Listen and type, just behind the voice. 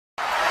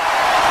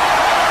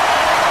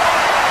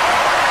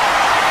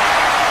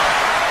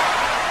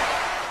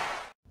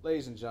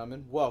Ladies and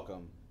gentlemen,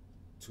 welcome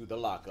to the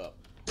Lockup.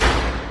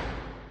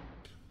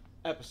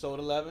 Episode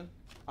 11.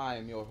 I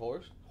am your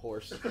horse.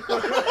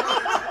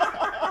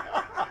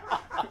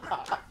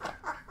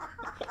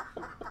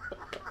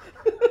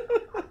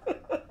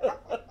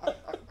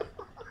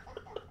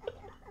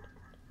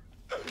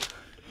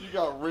 You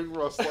got ring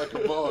rust like a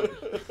bug.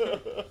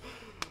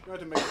 Got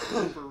to make it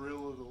super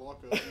real of the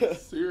lockup.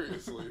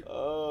 Seriously.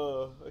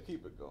 I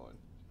keep it going.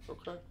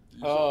 Okay.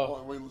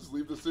 Let's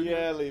leave this in.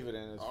 Yeah, leave it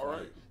in. It's all fine.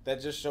 right.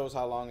 That just shows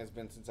how long it's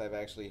been since I've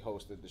actually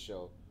hosted the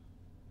show.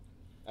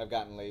 I've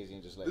gotten lazy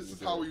and just let This is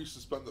how we used to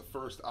spend the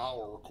first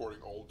hour recording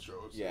old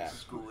shows. Yeah.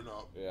 Screwing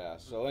up. Yeah.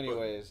 So,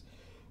 anyways,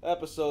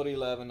 episode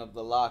 11 of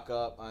the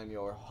Lockup. I'm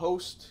your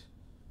host,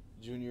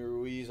 Junior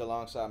Ruiz,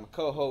 alongside my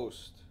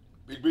co-host,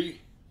 Big B,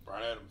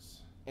 Brian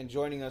Adams. and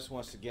joining us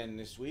once again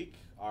this week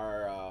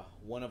are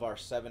one of our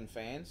 7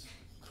 fans,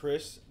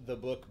 Chris the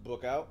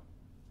Book Out.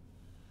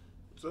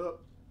 What's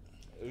up?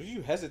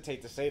 You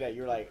hesitate to say that.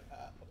 You're like,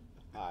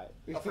 hi.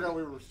 I forgot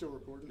we were still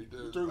recording. He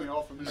did. You threw me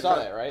off. You saw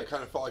that, right? I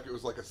kind of felt like it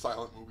was like a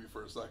silent movie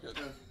for a second.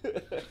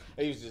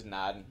 He was just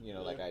nodding,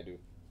 like I do.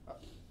 Yeah,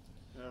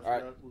 I All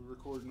forgot right. we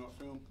recorded, not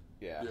film.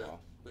 Yeah. Yeah. Well,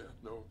 Yeah.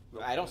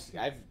 No. I don't see.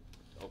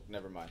 Oh,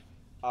 never mind.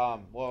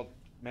 Well,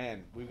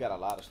 man, we've got a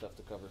lot of stuff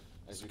to cover.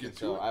 As you can Get to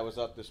tell, it. I was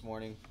up this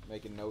morning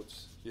making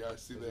notes. Yeah, I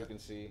see As that. you can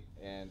see,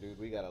 and dude,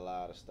 we got a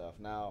lot of stuff.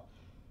 Now,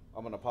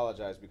 I'm gonna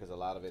apologize because a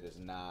lot of it is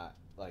not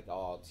like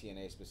all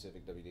TNA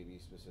specific, WWE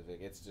specific.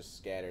 It's just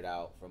scattered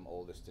out from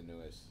oldest to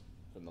newest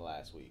from the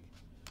last week.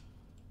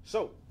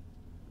 So,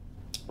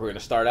 we're gonna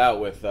start out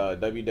with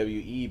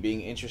WWE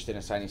being interested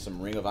in signing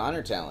some Ring of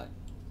Honor talent.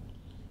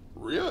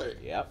 Really?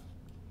 Yep.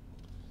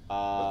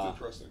 That's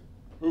interesting.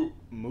 Who?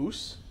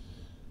 Moose,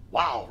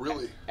 Wow.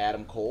 Really?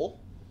 Adam Cole,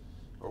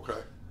 Okay.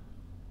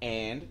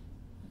 and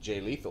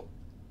Jay Lethal.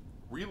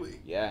 Really?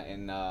 Yeah,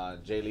 and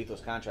Jay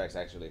Lethal's contract's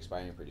actually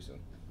expiring pretty soon.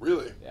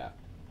 Really? Yeah.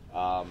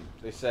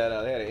 They said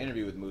they had an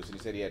interview with Moose, and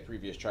he said he had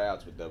previous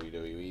tryouts with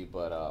WWE,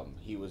 but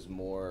he was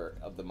more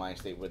of the mind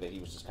state where that he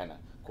was just kind of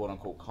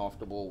quote-unquote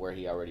comfortable where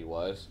he already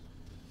was.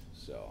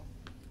 So,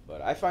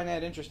 but I find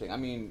that interesting. I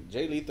mean,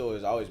 Jay Lethal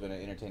has always been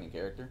an entertaining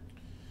character.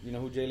 You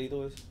know who Jay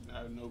Lethal is? I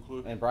have no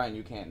clue. And Brian,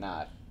 you can't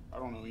nod. I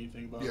don't know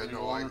anything about Yeah. Ring No.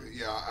 of Honor.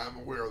 I'm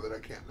aware that I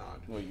can't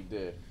nod. Well, you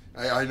did.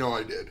 I know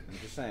I did. I'm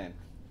just saying.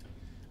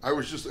 I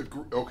was just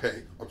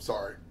okay. I'm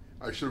sorry.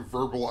 I should have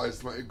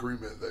verbalized my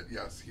agreement that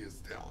yes, he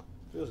is talent.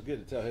 Feels good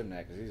to tell him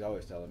that because he's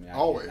always telling me I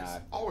Always, can't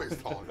nod. always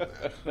telling him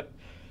that.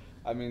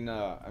 I mean,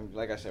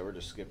 like I said, we're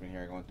just skipping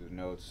here, going through the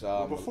notes.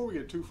 Well, before we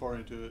get too far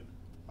into it,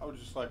 I would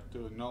just like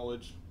to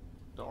acknowledge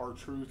the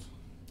R-Truth.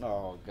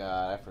 Oh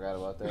God, I forgot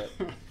about that.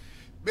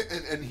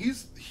 And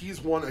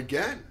he's won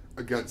again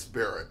against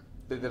Barrett.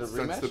 They did a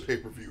since rematch? the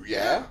pay-per-view. Yeah?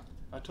 Yeah.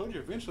 I told you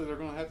eventually they're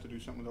going to have to do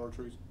something with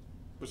R-Truth.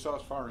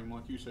 Besides firing him,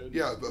 like you said.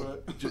 Yeah,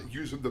 But-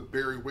 using the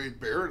Barry Wade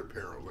Barrett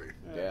apparently.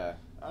 Yeah.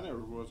 I never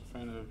was a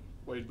fan of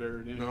Wade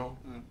Barrett. Anyway. No.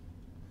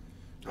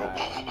 Right.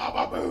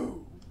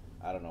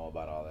 I don't know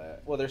about all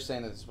that. Well, they're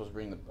saying that it's supposed to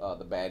bring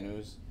the bad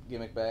news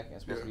gimmick back. And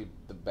it's supposed to be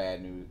the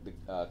bad news,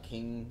 the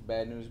King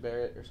Bad News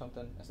Barrett or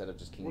something instead of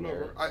just King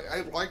Whatever. Barrett.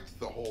 I liked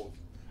the whole.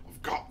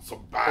 I've got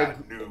some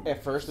bad news.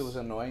 At first, it was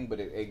annoying, but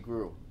it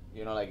grew.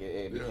 You know, like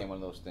it became Yeah. one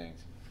of those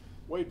things.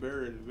 Wade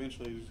Barrett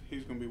eventually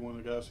he's going to be one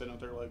of the guys sitting out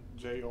there like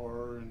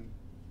JR and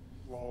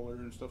Lawler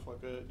and stuff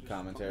like that. Just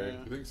Commentary.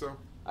 You think so?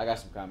 I got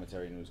some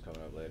commentary news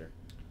coming up later.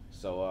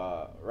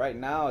 So right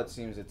now, it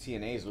seems that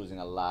TNA is losing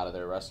a lot of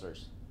their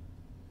wrestlers.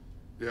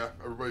 Yeah.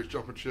 Everybody's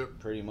jumping ship.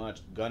 Pretty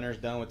much. Gunner's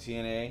done with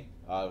TNA. It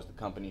was the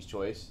company's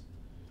choice.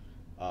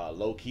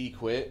 Low Key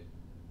quit.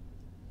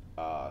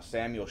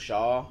 Samuel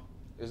Shaw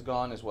is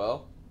gone as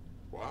well.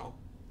 Wow.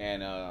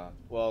 And,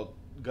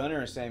 Gunner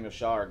and Samuel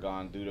Shaw are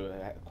gone due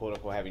to,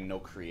 quote-unquote, having no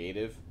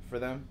creative for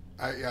them.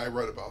 I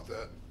read about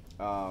that.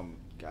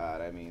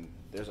 God, I mean,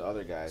 there's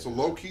other guys. So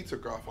low key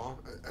took off, huh?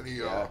 Any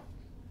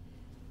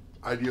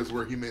ideas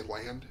where he may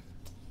land?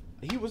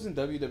 He was in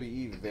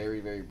WWE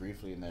very, very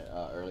briefly in the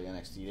early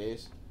NXT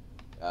days.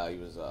 He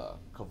was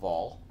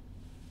Caval.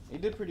 He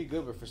did pretty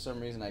good, but for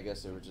some reason, I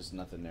guess there was just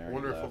nothing there. I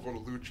wonder if I'll go to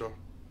Lucha.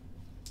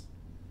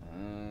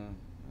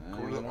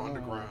 Go to the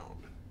underground.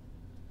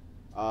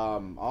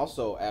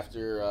 Also,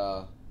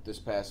 after this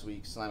past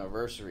week's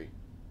Slammiversary,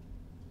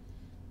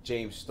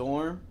 James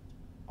Storm,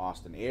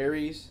 Austin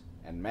Aries,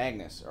 and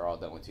Magnus are all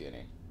done with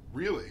TNA.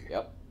 Really?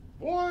 Yep.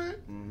 What?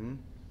 Mm-hmm.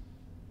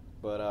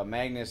 But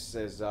Magnus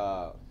says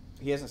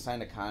he hasn't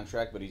signed a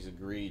contract, but he's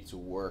agreed to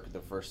work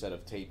the first set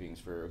of tapings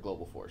for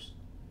Global Force.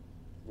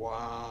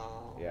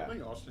 Wow. Yeah. I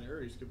think Austin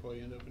Aries could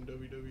probably end up in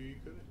WWE,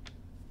 couldn't he?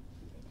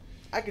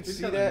 I could He's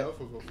see got that. enough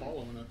of a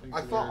following, I think.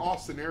 I to thought where-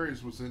 Austin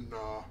Aries was in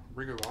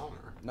Ring of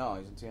Honor. No,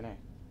 he's in TNA.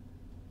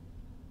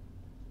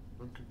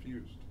 I'm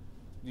confused.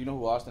 Do you know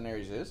who Austin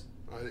Aries is?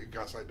 I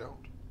guess I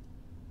don't.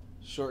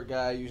 Short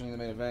guy, usually in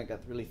the main event,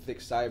 got really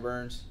thick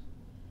sideburns.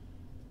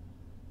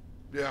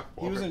 Yeah.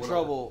 He was in whatever.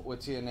 trouble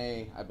with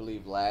TNA, I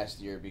believe, last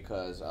year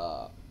because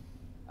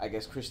I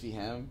guess Christy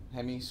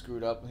Hemme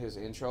screwed up his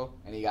intro,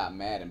 and he got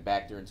mad and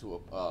backed her into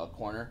a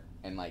corner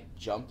and like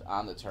jumped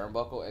on the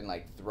turnbuckle and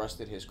like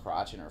thrusted his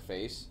crotch in her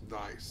face.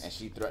 Nice. And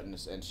she threatened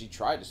to, and she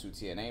tried to sue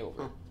TNA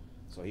over it.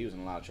 So he was in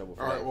a lot of trouble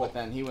for All that. right, well, but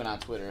then he went on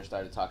Twitter and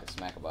started talking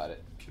smack about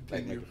it, like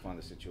continue. making fun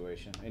of the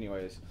situation.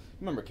 Anyways,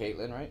 remember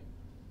Caitlyn, right?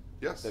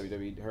 Yes.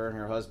 WWE. Her and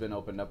her husband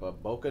opened up a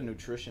Boca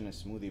Nutrition and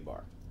Smoothie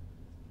Bar.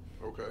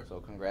 Okay. So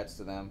congrats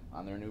to them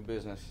on their new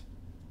business.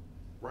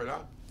 Right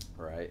on.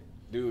 Right,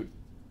 dude.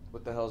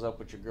 What the hell's up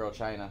with your girl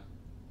China?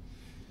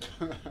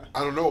 I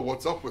don't know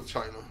what's up with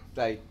China.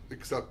 Like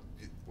Except,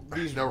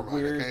 these never mind.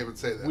 weird, I can't even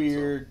say that.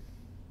 weird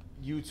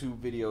YouTube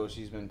videos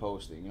she's been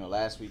posting. You know,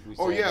 last week we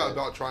said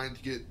about trying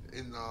to get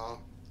in the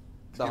Hall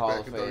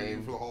of in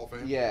Fame. WWE for the Hall of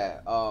Fame. Yeah,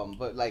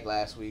 but like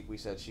last week we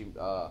said she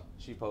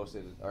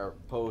posted or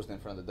posed in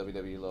front of the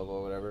WWE logo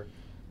or whatever.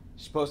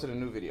 She posted a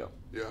new video.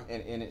 Yeah.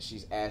 And in it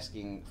she's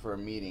asking for a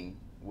meeting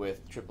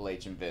with Triple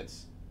H and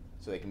Vince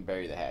so they can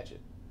bury the hatchet.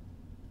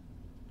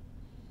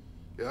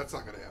 Yeah, that's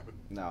not going to happen.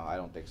 No, I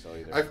don't think so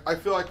either. I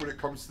feel like when it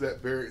comes to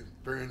that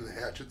burying the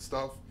hatchet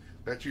stuff,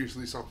 that's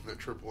usually something that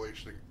Triple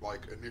H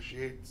like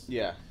initiates.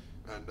 Yeah.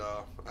 And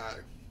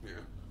yeah.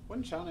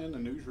 Wasn't China in the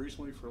news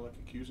recently for like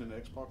accusing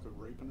X-Pac of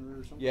raping her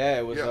or something? Yeah,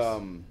 it was.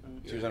 Yes.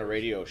 She was on a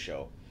radio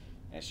show,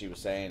 and she was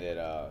saying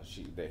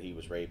that he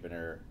was raping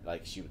her.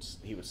 Like he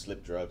would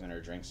slip drugs in her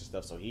drinks and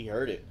stuff. So he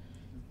heard it,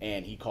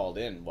 and he called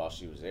in while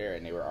she was there,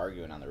 and they were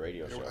arguing on the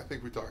radio show. I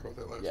think we talked about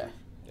that last Yeah. week.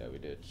 Yeah, we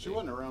did. She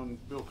wasn't around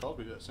Bill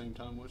Cosby that same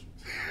time, was she?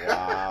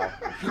 Wow.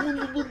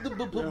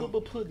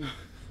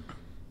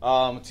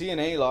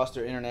 TNA lost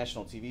their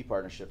international TV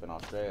partnership in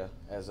Australia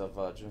as of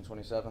June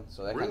 27th,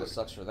 so that kind Really? of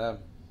sucks for them.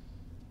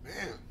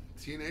 Man,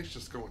 TNA's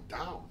just going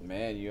down.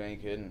 Man, you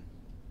ain't kidding.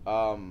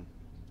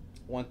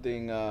 One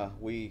thing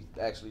we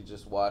actually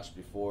just watched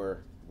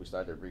before we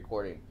started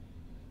recording,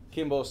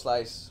 Kimbo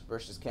Slice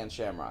versus Ken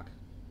Shamrock.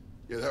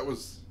 Yeah, that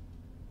was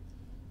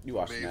You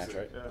watched amazing. the match,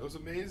 right? Yeah. That was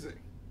amazing.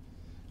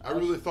 I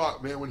really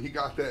thought, man, when he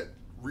got that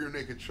rear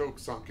naked choke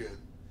sunk in,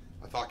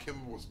 I thought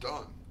Kimbo was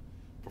done.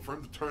 But for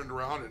him to turn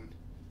around and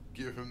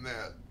give him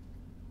that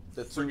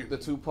The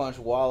two punch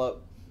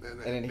wallop, and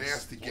and then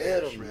nasty he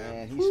split gash, him,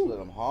 man. He Whew. split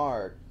him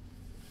hard.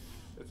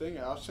 The thing,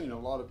 I've seen a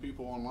lot of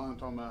people online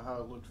talking about how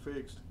it looked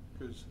fixed.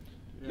 Cause,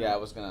 Yeah, I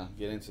was gonna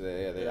get into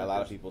that. Yeah, Yeah, a lot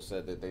of 'cause- people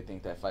said that they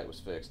think that fight was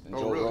fixed, and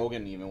Oh, Joe really?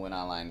 Rogan even went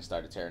online and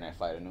started tearing that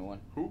fight a new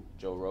one. Who?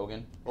 Joe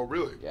Rogan. Oh,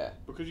 really? Yeah.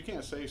 Because you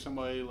can't say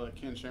somebody like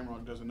Ken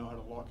Shamrock doesn't know how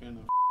to lock in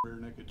a rear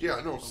naked.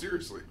 Yeah, no, choke.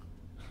 seriously.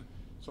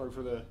 Sorry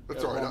for the.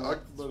 That's all right.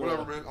 but,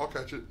 Whatever, man. I'll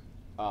catch it.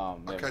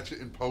 I'll Yeah. catch it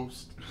in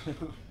post.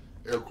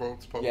 Air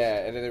quotes, post.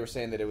 Yeah, and then they were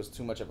saying that it was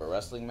too much of a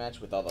wrestling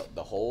match with all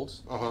the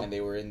holds, Uh-huh. and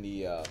they were in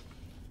the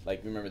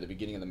like remember the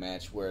beginning of the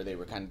match where they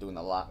were kind of doing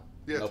the lock.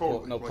 Yeah, no,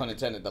 totally. No Like- pun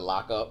intended. The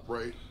lock up,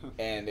 Right.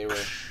 and they were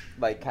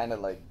like kind of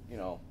like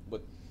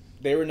but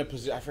they were in a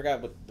position. I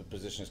forgot what the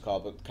position is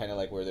called, but kind of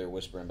like where they're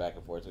whispering back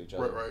and forth to each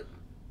other. Right.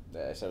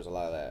 So there was a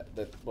lot of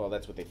that. Well,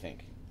 that's what they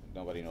think.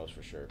 Nobody knows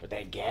for sure. But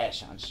that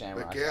gash on The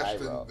Shamrock's gash,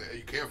 eyebrow.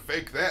 you can't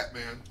fake that,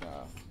 man.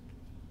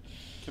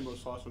 Kimbo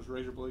Slice was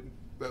razor bleeding.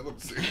 That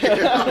looks.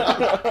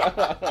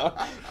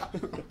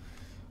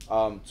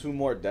 Two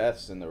more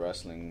deaths in the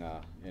wrestling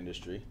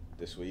industry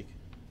this week.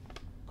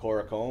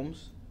 Cora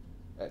Combs,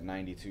 at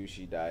 92,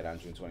 she died on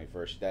June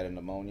 21st. She died of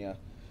pneumonia.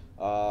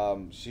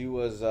 She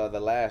was the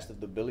last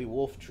of the Billy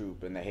Wolf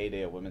troupe in the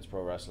heyday of women's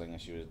pro wrestling,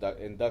 and she was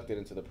inducted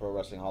into the Pro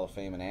Wrestling Hall of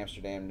Fame in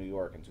Amsterdam, New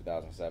York in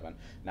 2007.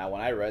 Now,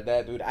 when I read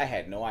that, dude, I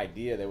had no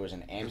idea there was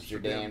an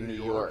Amsterdam, New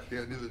York.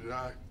 Yeah, neither did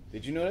I.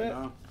 Did you know that?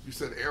 No. You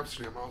said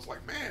Amsterdam. I was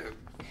like, man,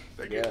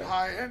 they get Yeah.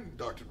 high-end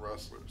inducted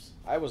wrestlers.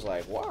 I was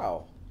like,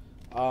 wow.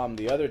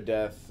 The other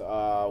death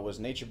was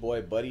Nature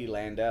Boy Buddy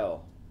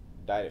Landell.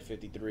 Died at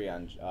 53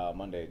 on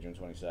Monday, June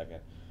 22nd.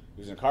 He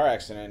was in a car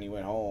accident and he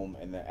went home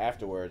and then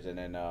afterwards, and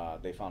then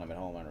they found him at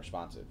home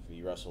unresponsive.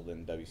 He wrestled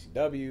in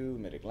WCW,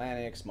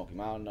 Mid-Atlantic, Smoky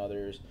Mountain,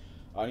 others.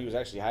 He was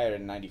actually hired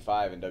in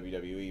 '95 in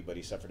WWE, but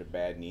he suffered a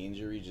bad knee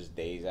injury just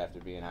days after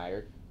being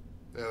hired.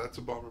 Yeah, that's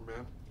a bummer,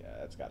 man. Yeah,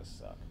 that's gotta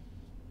suck.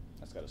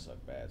 That's gotta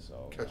suck bad.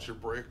 So Catch your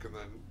break and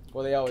then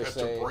well, they always catch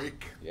say a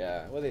break.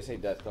 yeah. Well, they say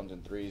death comes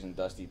in threes, and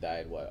Dusty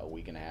died a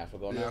week and a half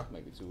ago now, Yeah.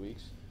 maybe 2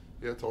 weeks.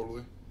 Yeah,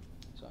 totally.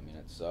 So I mean,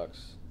 it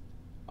sucks.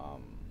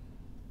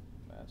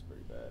 That's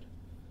pretty bad.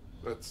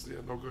 That's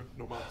no good,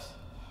 no mas.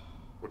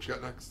 What you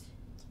got next?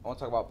 I want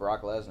to talk about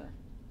Brock Lesnar.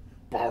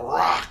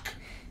 Brock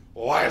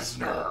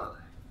Lesnar,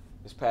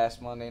 This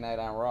past Monday night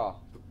on Raw,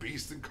 the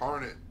Beast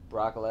incarnate.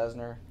 Brock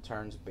Lesnar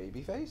turns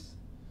babyface.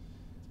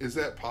 Is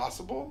that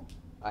possible?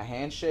 A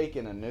handshake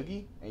and a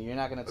noogie, and you're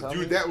not gonna tell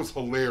Dude, me that was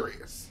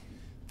hilarious.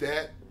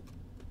 That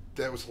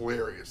was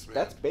hilarious, man.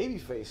 that's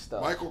babyface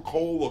stuff. Michael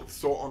Cole looked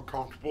so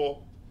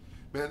uncomfortable.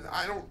 Man,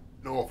 I don't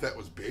know if that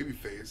was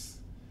babyface.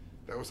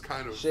 That was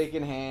kind of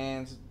Shaking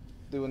hands,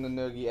 doing the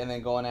noogie, and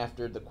then going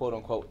after the quote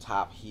unquote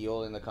top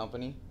heel in the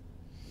company.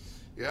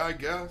 Yeah, I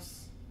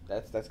guess.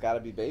 That's got to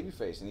be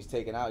babyface, and he's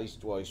taking out. He's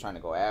trying to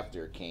go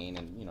after Kane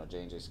and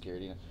J&J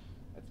Security.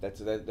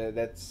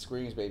 That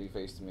screams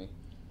babyface to me.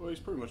 Well, he's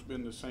pretty much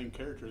been the same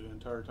character the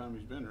entire time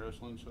he's been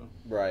wrestling, so.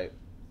 Right.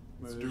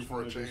 It's maybe due for a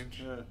one of his-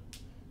 change. Yeah.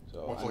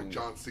 So Much I like mean,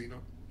 John Cena.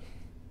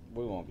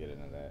 we won't get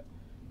into that.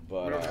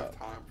 But we don't have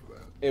time for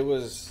that. it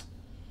was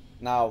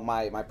now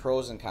my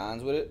pros and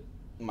cons with it.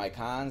 My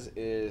cons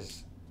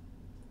is,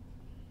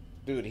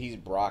 dude, he's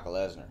Brock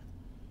Lesnar.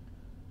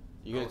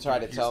 You're gonna try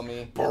to tell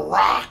me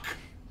Brock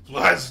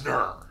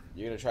Lesnar.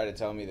 You're gonna try to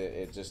tell me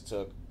that it just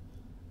took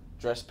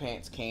Dress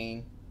Pants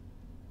Kane,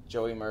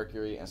 Joey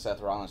Mercury, and Seth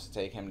Rollins to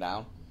take him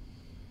down?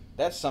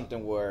 That's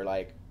something where,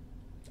 like,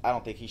 I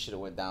don't think he should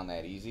have went down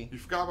that easy. You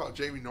forgot about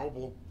Jamie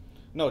Noble.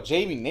 No,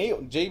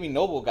 Jamie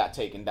Noble got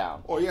taken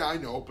down. Oh yeah, I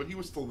know, but he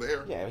was still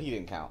there. Yeah, he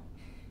didn't count.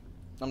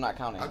 I'm not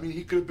counting. I mean,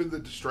 he could have been the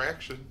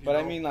distraction. But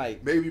I mean,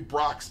 like, maybe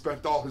Brock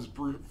spent all his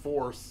brute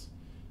force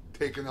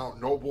taking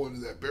out Noble into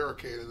that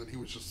barricade, and then he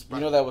was just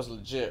spent. You know that was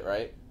legit,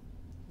 right?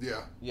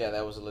 Yeah. Yeah,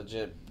 that was a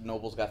legit.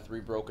 Noble's got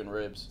 3 broken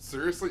ribs.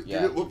 Seriously?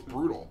 Yeah. Did it look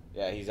brutal?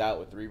 Yeah, he's out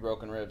with 3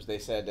 broken ribs. They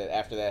said that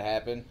after that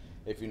happened,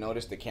 if you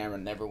notice, the camera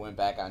never went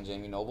back on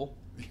Jamie Noble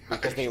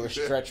because they were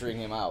stretching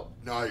him out.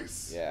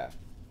 Nice. Yeah.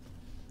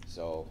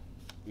 So,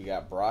 we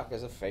got Brock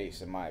as a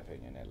face, in my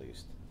opinion, at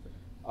least. They're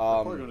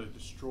probably going to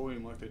destroy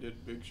him like they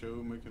did Big Show,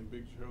 making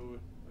Big Show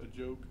a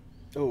joke.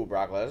 Ooh,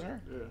 Brock Lesnar?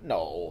 Yeah.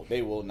 No,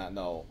 they will not.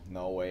 No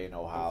way,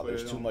 no how. Hopefully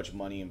There's they too don't. much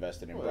money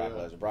invested in Oh, Brock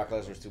yeah. Lesnar. Brock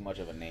Lesnar's too much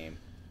of a name.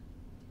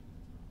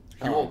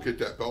 He won't get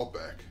that belt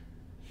back.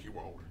 He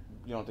won't.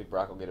 You don't think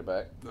Brock will get it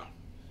back?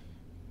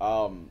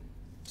 No.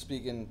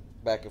 Speaking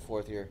back and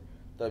forth here,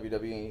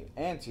 WWE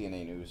and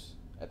TNA news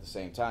at the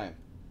same time.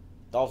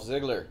 Dolph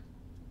Ziggler.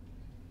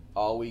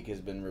 All week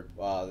has been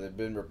there've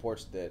been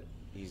reports that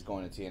he's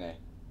going to TNA,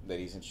 that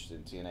he's interested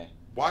in TNA.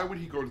 Why would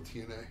he go to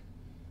TNA?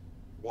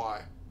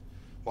 Why?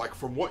 Like,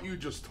 from what you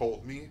just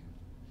told me,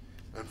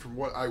 and from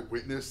what I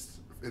witnessed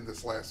in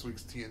this last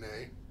week's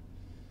TNA,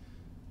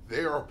 they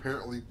are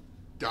apparently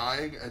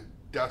dying and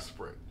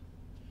desperate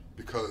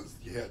because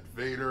you had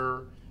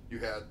Vader,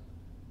 you've had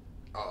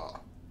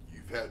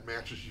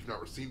matches you've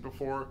never seen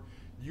before.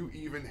 You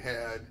even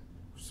had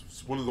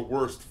one of the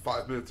worst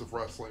 5 minutes of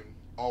wrestling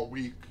all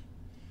week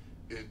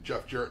in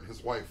Jeff Jarrett and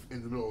his wife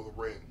in the middle of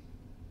the ring.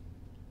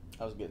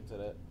 I was getting to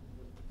that.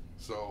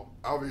 So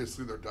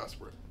obviously they're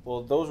desperate.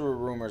 Well, those were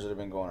rumors that have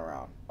been going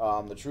around.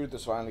 The truth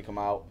has finally come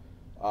out.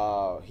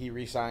 He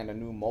re-signed a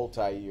new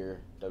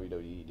multi-year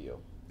WWE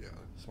deal. Yeah.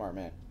 Smart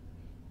man.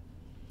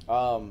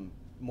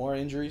 More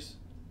injuries.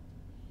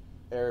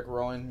 Eric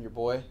Rowan, your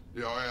boy,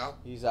 Yeah, oh yeah.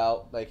 he's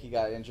out. Like, he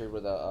got injured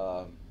with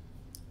a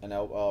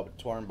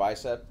torn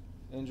bicep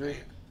injury,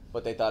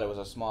 but they thought it was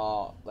a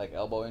small, like,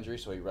 elbow injury,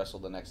 so he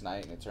wrestled the next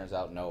night, and it turns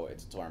out, no,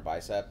 it's a torn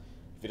bicep.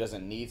 If he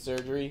doesn't need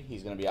surgery,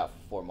 he's going to be out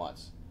for 4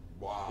 months.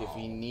 Wow. If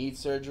he needs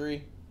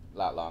surgery, a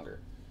lot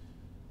longer.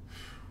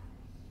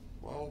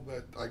 Well,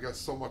 that I guess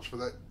so much for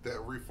that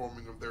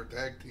reforming of their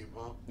tag team,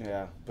 huh?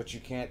 Yeah, but you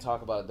can't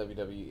talk about a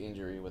WWE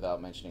injury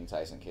without mentioning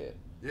Tyson Kidd.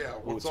 Yeah.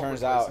 Who What's up turns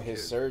with out Tyson his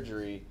Kidd?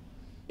 surgery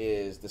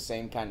is the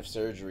same kind of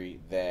surgery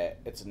that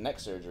it's a neck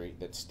surgery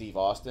that Steve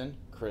Austin,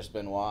 Chris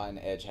Benoit, and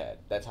Edge had.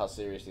 That's how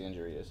serious the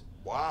injury is.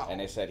 Wow. And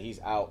they said he's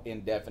out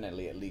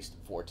indefinitely, at least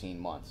 14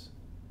 months.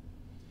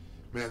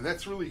 Man,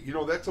 that's really,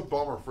 that's a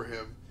bummer for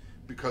him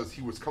because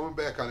he was coming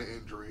back on an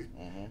injury,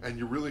 and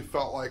you really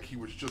felt like he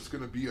was just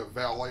going to be a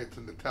valet to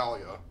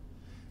Natalya,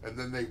 and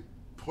then they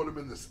put him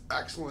in this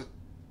excellent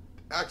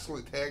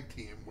tag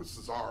team with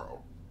Cesaro,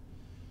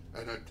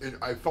 and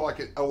I felt like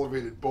it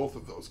elevated both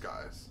of those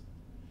guys,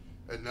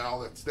 and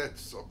now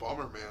that's a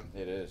bummer, man.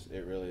 It is.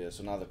 It really is.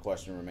 So now the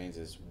question remains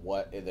is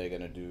what are they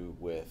going to do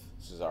with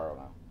Cesaro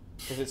now?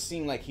 Because it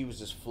seemed like he was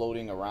just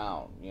floating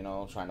around,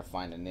 trying to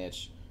find a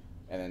niche.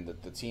 And then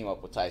the team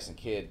up with Tyson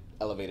Kidd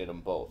elevated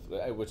them both,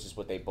 which is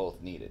what they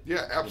both needed.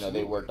 Yeah, absolutely.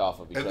 They worked off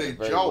of each and other they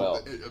very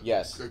gelled, well.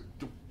 Yes.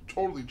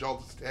 Totally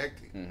gelled as a tag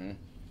team. Mm-hmm.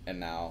 And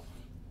now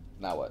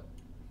what?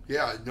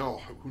 Yeah,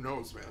 no. Who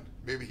knows, man?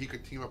 Maybe he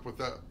could team up with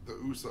the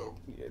Uso.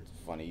 It's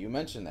funny you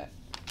mention that.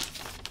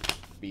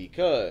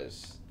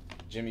 Because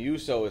Jimmy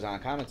Uso is on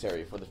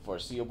commentary for the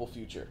foreseeable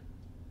future.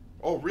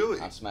 Oh, really?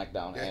 On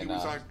SmackDown. Yeah, and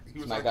he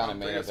was SmackDown on and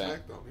main commentary on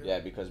event. SmackDown, Yeah,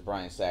 because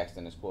Brian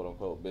Saxton is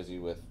quote-unquote busy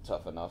with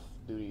Tough Enough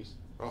duties.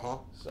 Uh-huh.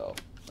 So,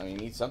 he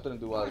needs something to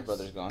do while his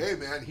brother's gone. Hey,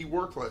 man, he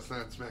worked last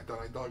night on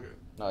SmackDown. I dug it.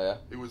 Oh, yeah?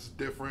 It was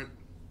different.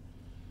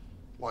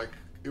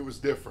 It was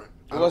different.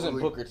 It wasn't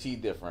Booker T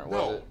different,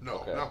 was it? No,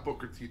 Okay. not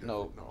Booker T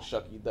different. No,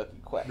 Shucky Ducky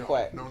Quack No,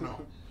 Quack. no.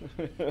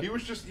 He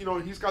was just,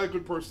 he's got a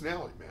good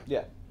personality, man.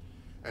 Yeah.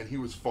 And he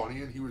was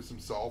funny, and he was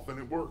himself, and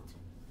it worked.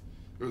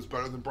 It was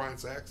better than Brian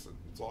Saxton.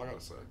 That's all I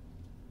gotta say.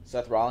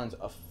 Seth Rollins'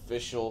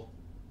 official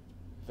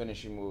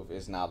finishing move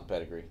is now the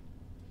pedigree.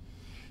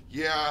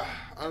 Yeah,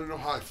 I don't know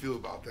how I feel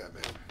about that,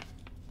 man.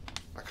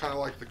 I kind of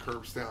like the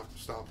curb stomp.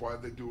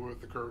 Why'd they do it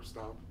with the curb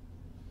stomp?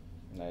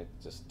 And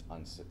it's just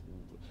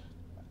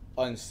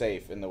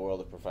unsafe in the world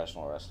of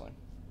professional wrestling.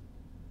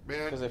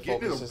 Man, Because it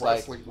getting in a focuses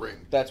wrestling ring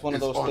that's one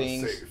of is those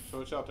things. unsafe.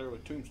 So it's out there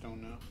with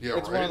Tombstone now. Yeah,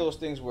 It's right? one of those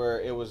things where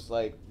it was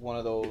like one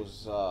of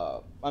those.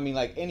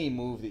 Like any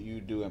move that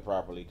you do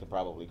improperly could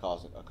probably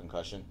cause a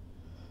concussion,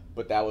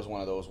 but that was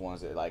one of those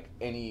ones that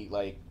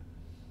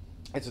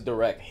it's a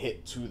direct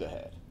hit to the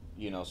head.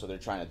 So they're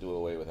trying to do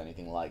away with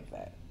anything like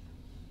that.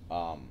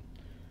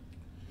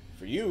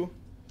 For you,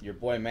 your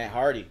boy Matt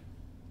Hardy.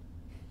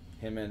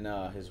 Him and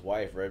his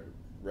wife,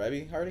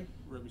 Rebby Hardy?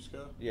 Rebby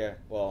Scott. Yeah,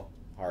 well,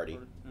 Hardy.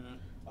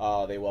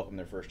 Yeah. They welcomed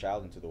their first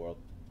child into the world.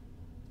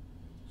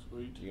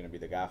 Sweet. You gonna be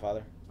the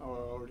godfather? Oh,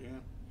 I already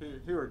am.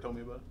 He already told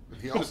me about it.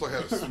 He also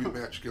had a sweet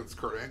match against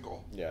Kurt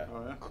Angle. Yeah.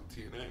 Oh, yeah? On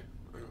TNA.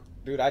 Yeah.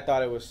 Dude, I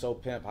thought it was so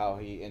pimp how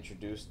he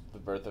introduced the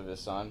birth of his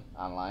son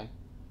online.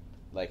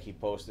 Like, he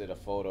posted a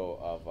photo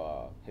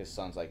of his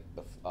son's, like,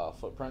 the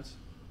footprints.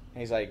 And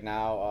he's, like,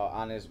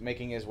 now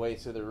making his way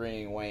to the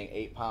ring, weighing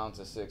 8 pounds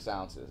and 6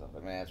 ounces. I was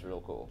like, man, that's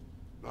real cool.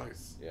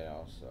 Nice. You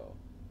know, so.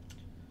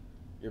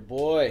 Your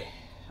boy,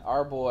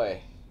 our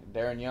boy,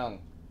 Darren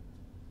Young,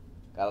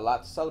 got a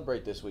lot to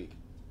celebrate this week.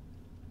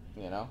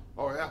 You know?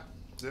 Oh, yeah.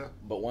 Yeah.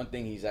 But one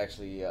thing, he's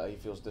actually, he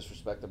feels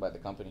disrespected by the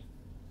company.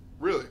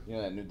 Really? You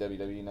know that new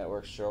WWE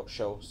Network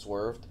show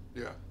Swerved?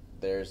 Yeah.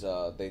 There's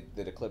they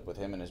did a clip with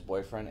him and his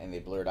boyfriend, and they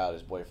blurred out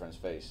his boyfriend's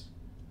face.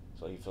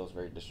 So he feels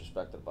very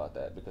disrespected about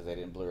that because they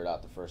didn't blur it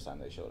out the first time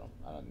they showed him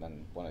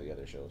on one of the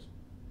other shows.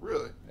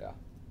 Really? Yeah.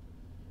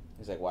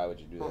 He's like, why would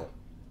you do that?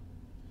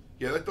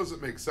 Yeah, that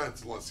doesn't make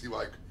sense unless he,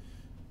 like,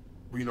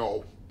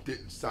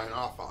 didn't sign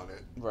off on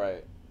it.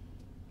 Right.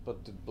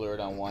 But to blur it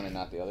on one and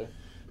not the other?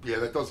 Yeah,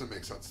 that doesn't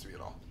make sense to me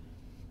at all.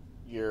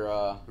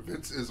 Your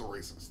Vince is a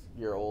racist.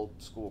 Your old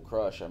school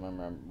crush, I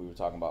remember we were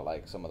talking about,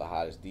 like, some of the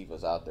hottest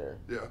divas out there.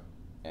 Yeah.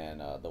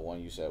 And the one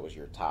you said was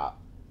your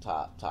top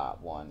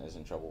one is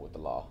in trouble with the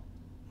law.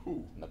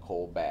 Who?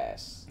 Nicole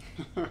Bass.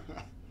 Look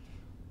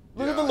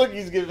Yeah. at the look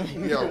he's giving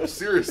me. Yeah,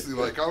 seriously,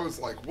 like, I was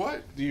like,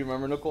 what? Do you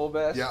remember Nicole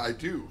Bass? Yeah, I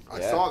do. I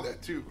Yeah. saw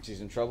that, too.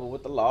 She's in trouble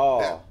with the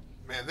law.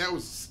 Man, that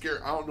was scary.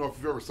 I don't know if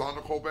you've ever saw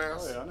Nicole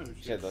Bass. Oh, yeah, I know who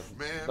She had the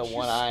Man, one she's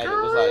eye that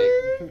was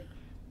scary. like,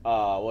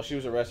 well, she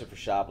was arrested for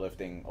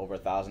shoplifting over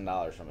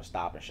 $1,000 from a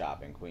Stop and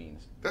Shop in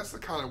Queens. That's the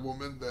kind of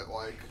woman that,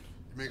 like,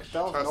 makes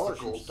 $1,000 from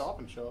testicles. Stop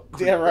and Shop.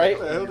 Yeah, right?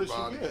 What the hell did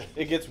Body. she get?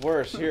 It gets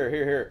worse.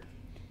 Here.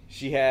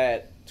 She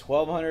had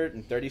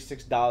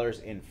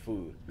 $1,236 in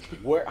food.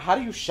 How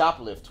do you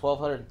shoplift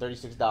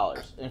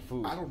 $1,236 in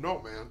food? I don't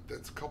know, man.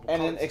 That's a couple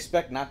And then cuts.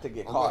 expect not to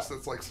get Unless caught.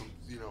 that's like some,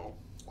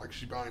 like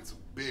she buying some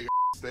big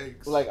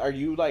steaks. Like, are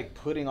you, like,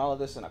 putting all of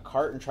this in a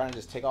cart and trying to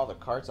just take all the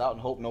carts out and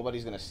hope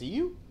nobody's going to see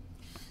you?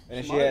 And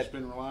then She she might had... have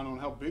been relying on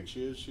how big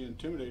she is. She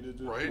intimidated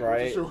the Right.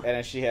 Right, Sure. and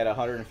then she had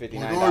 $159.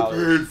 I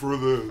paid for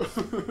this.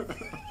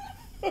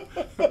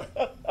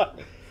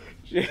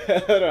 She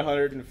had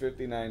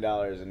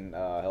 $159 in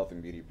health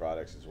and beauty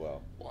products as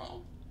well.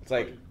 Wow. It's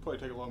like Probably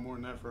take a lot more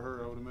than that for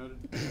her, I would imagine.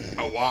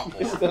 A lot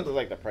it's more. still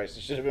like the price.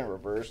 It should have been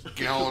reversed.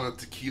 Gallon of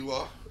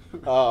tequila.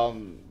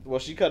 Well,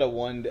 she cut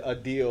a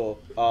deal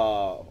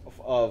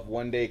of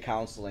 1 day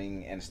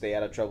counseling and stay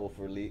out of trouble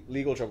for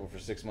legal trouble for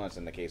 6 months,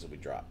 and the case will be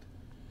dropped.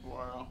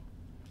 Wow.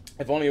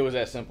 If only it was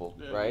that simple,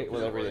 Yeah, right? With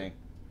yeah, everything.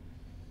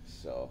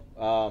 So,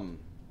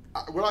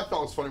 What I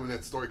thought was funny when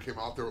that story came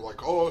out, they were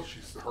like, "Oh,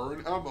 she's her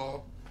and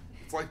Emma."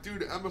 It's like,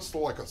 dude, Emma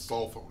stole like a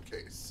cell phone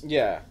case.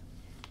 yeah.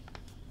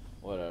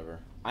 Whatever.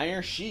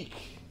 Iron Sheik.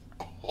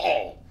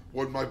 Oh,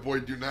 what did my boy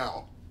do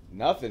now?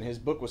 Nothing. His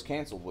book was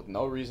canceled with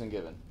no reason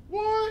given.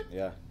 What?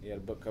 Yeah, he had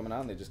a book coming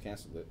out and they just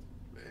canceled it.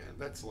 Man,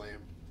 that's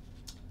lame.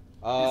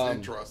 He's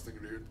interesting,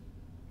 dude.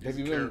 He's Have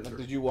you a character.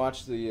 Did you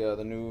watch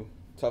the new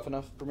Tough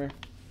Enough premiere?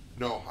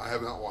 No, I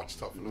have not watched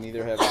Tough Enough.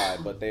 Neither have I,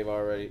 but they've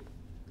already.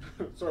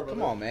 Sorry about Come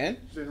that. on, man.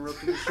 Just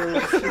interrupting the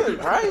show.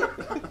 Right?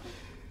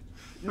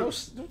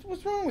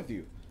 What's wrong with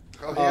you?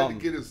 Well, he had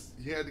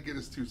to get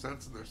his 2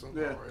 cents in there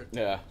somehow, Yeah. right?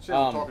 Yeah. She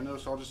ain't talking to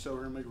us, so I'll just sit over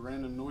here and make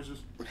random noises.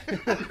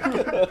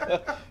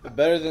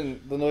 Better than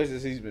the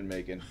noises he's been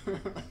making.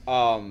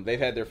 They've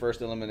had their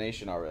first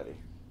elimination already.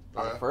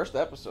 On the first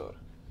episode.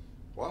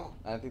 Wow.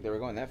 I didn't think they were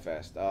going that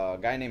fast. A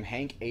guy named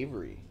Hank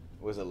Avery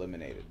was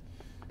eliminated.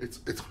 It's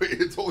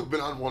only been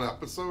on 1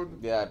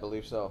 episode. Yeah, I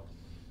believe so.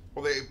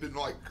 Well, they've been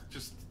like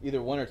just.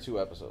 Either 1 or 2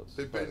 episodes.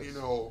 They've but been,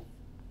 it's-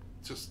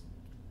 just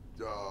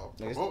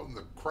promoting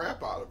the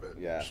crap out of it.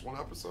 Yeah. Just 1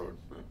 episode.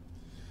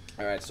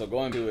 All right, so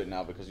going to it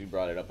now because you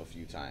brought it up a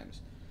few times.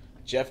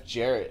 Jeff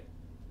Jarrett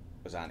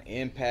was on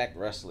Impact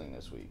Wrestling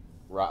this week,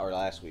 or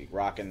last week,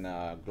 rocking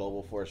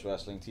Global Force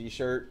Wrestling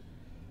T-shirt.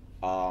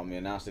 He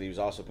announced that he was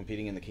also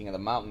competing in the King of the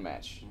Mountain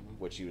match,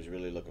 which he was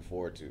really looking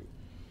forward to.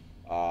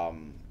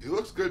 He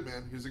looks good,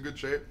 man. He's in good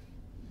shape.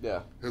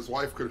 Yeah. His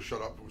wife could have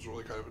shut up. It was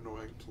really kind of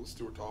annoying to listen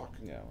to her talk.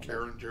 Yeah.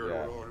 Karen, Jarrett,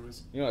 Yeah. whatever it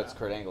is. You know that's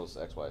Kurt Angle's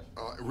ex-wife.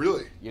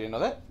 Really? You didn't know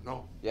that?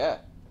 No. Yeah.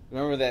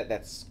 Remember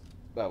that's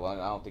well, I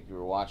don't think you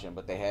were watching,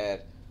 but they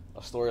had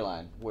a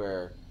storyline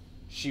where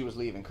she was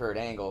leaving Kurt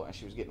Angle and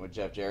she was getting with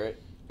Jeff Jarrett,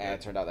 and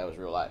it turned out that was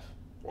real life.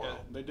 Wow. Yeah,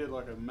 they did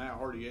like a Matt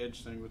Hardy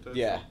Edge thing with that.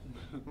 Yeah.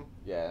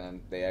 Yeah, and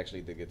they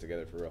actually did get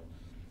together for real.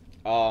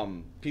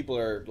 People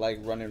are like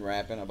running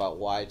rapping about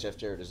why Jeff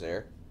Jarrett is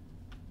there.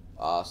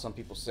 Some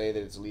people say that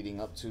it's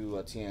leading up to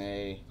a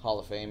TNA Hall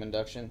of Fame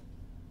induction.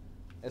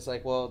 It's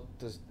like, well,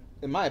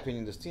 in my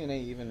opinion, does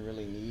TNA even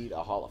really need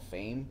a Hall of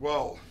Fame?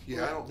 Well,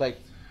 yeah, I don't think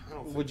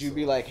would you so.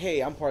 be like,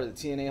 hey, I'm part of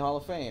the TNA Hall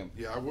of Fame?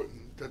 Yeah, I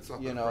wouldn't. That's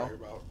not You to know? brag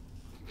about.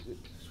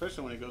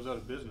 Especially when he goes out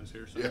of business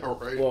here. So. Yeah,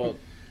 right. Well,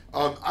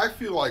 I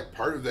feel like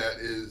part of that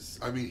is,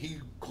 I mean, he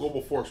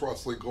Global Force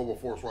Wrestling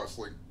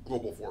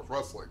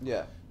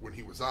Yeah. when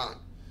he was on.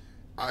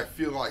 I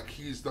feel like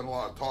he's done a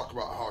lot of talk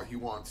about how he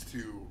wants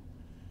to,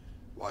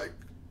 like,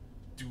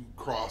 do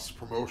cross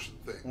promotion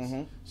things.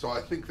 Mm-hmm. So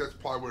I think that's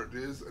probably what it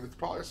is, and it's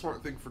probably a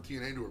smart thing for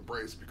TNA to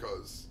embrace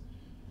because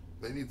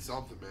they need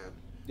something, man.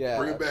 Yeah.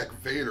 Bring back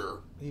Vader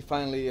He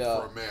finally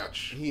for a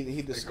match.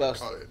 he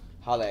discussed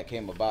how that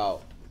came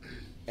about,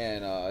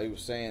 and he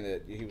was saying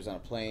that he was on a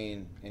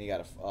plane and he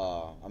got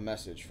a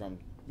message from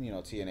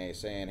TNA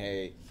saying,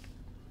 hey,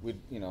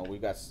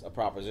 we've got a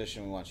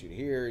proposition we want you to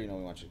hear, we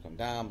want you to come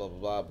down, blah blah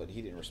blah, but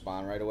he didn't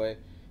respond right away,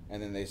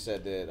 and then they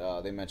said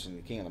that they mentioned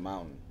the King of the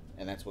Mountain,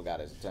 and that's what got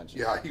his attention.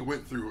 Yeah, he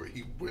went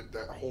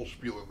that whole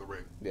spiel in the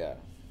ring. Yeah.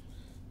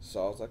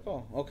 So I was like,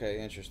 oh,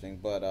 okay, interesting.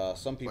 But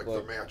some people...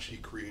 Like the match he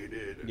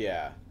created.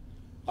 Yeah.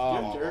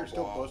 Yeah, Jarrett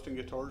still busting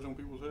guitars on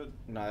people's head.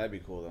 No, that'd be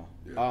cool, though.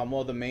 Yeah. Well,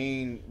 one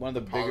of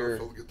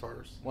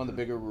the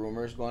bigger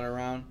rumors going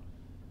around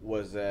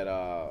was that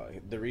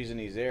the reason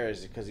he's there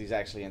is because he's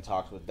actually in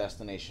talks with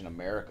Destination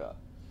America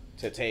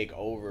to take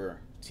over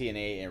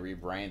TNA and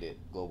rebrand it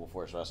Global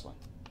Force Wrestling.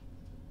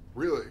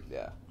 Really?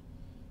 Yeah.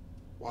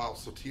 Wow,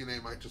 so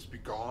TNA might just be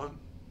gone?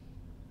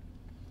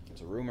 It's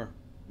a rumor.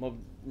 Well,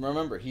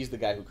 remember, he's the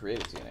guy who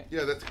created TNA.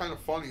 Yeah, that's kind of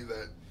funny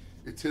that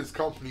it's his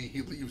company,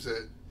 he leaves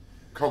it,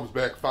 comes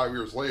back 5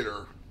 years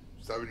later,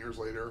 7 years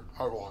later,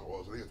 however long it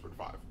was. I think it's been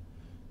 5.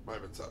 Might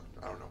have been 7.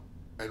 I don't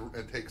know.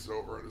 And takes it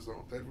over on his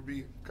own. That would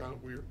be kind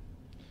of weird.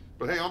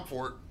 But hey, I'm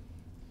for it.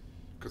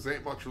 Because there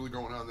ain't much really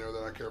going on there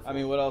that I care for. I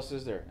mean, what else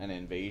is there? An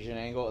invasion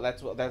angle?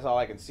 That's all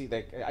I can see.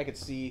 I could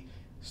see,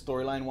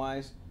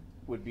 storyline-wise,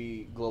 would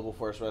be Global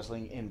Force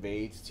Wrestling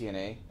invades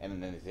TNA,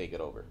 and then they take it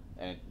over.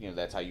 And,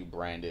 that's how you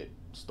brand it,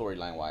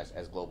 storyline-wise,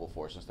 as Global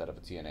Force instead of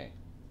a TNA.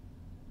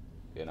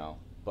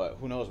 But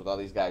who knows, with all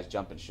these guys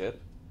jumping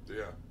ship.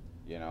 Yeah.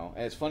 And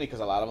it's funny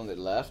because a lot of them that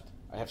left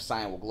have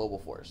signed with Global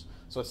Force.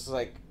 So it's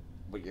like,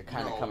 but you're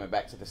kind of coming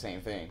back to the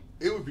same thing.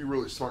 It would be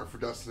really smart for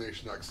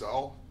Destination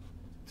XL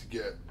to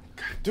get...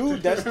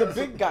 Dude, that's the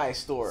big guy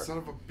store. Son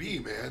of a B,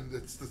 man.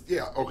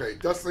 Okay,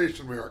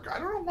 Destination America. I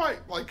don't know why,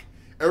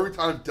 every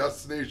time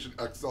Destination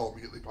XL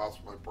immediately pops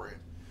in my brain.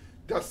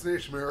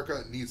 Destination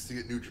America needs to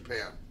get New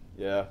Japan.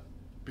 Yeah.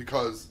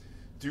 Because,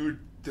 dude,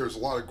 there's a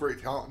lot of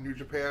great talent in New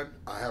Japan.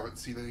 I haven't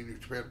seen any New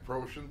Japan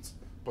promotions,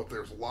 but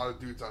there's a lot of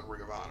dudes on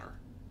Ring of Honor.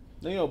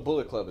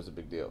 Bullet Club is a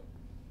big deal.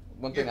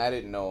 One thing I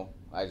didn't know,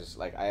 I just,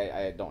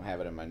 I don't have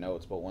it in my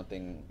notes, but one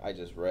thing I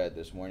just read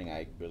this morning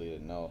I really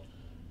didn't know.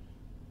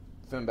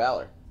 Finn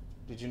Balor.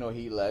 Did you know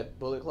he led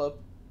Bullet Club?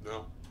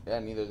 No. Yeah,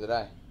 neither did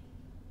I.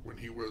 When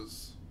he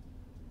was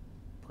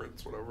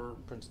Prince whatever?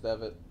 Prince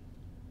Devitt.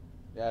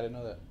 Yeah, I didn't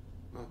know that.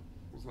 No,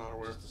 was not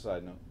aware. Just a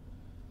side note.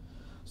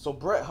 So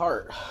Bret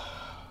Hart.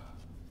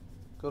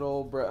 Good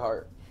old Bret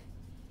Hart.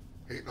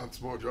 Hating on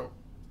Samoa Joe.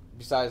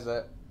 Besides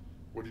that,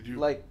 what did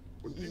you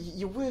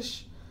you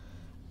wish?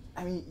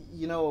 I mean,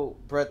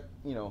 Bret.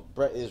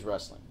 Bret is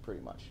wrestling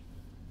pretty much,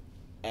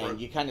 and Bret,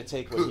 you kind of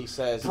take what he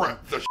says.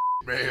 Bret the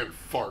man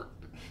fart.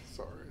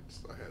 Sorry,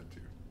 I had to.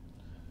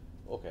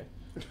 Okay.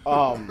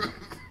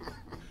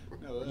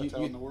 No, that's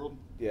out in the world.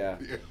 Yeah.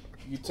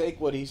 You take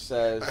what he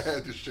says. I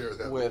had to share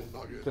that with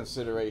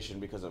consideration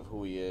because of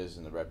who he is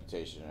and the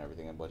reputation and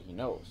everything and what he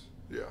knows.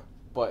 Yeah.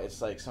 But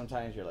it's like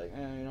sometimes you're like,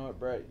 you know what,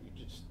 Bret?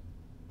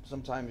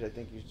 Sometimes I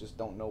think you just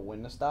don't know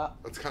when to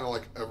stop. That's kind of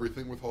like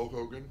everything with Hulk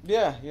Hogan.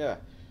 Yeah, yeah.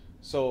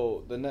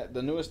 So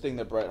the newest thing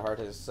that Bret Hart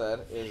has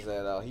said is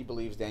that he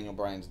believes Daniel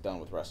Bryan's done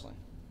with wrestling.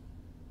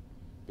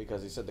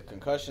 Because he said the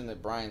concussion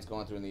that Bryan's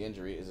going through in the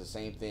injury is the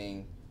same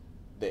thing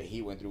that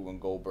he went through when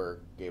Goldberg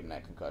gave him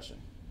that concussion.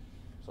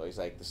 So he's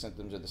like, the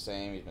symptoms are the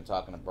same. He's been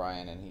talking to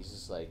Bryan, and he's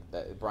just like,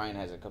 that Bryan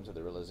hasn't come to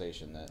the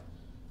realization that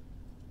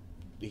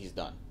he's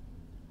done.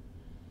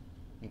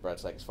 And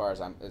Bret's like, as far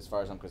as I'm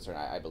concerned,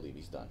 I believe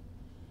he's done.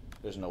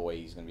 There's no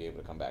way he's going to be able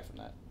to come back from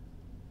that.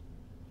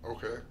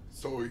 Okay,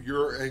 so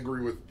you're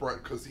angry with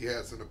Bret because he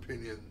has an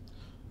opinion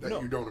that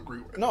you don't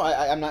agree with. No,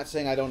 I'm not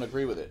saying I don't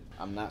agree with it.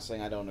 I'm not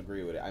saying I don't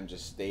agree with it. I'm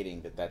just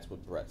stating that that's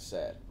what Bret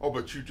said. Oh,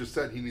 but you just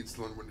said he needs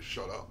to learn when to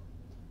shut up.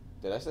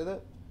 Did I say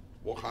that?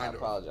 Well, kind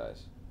of. I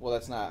apologize. Well,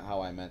 that's not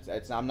how I meant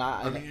it. I'm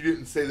not. I mean, you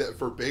didn't say that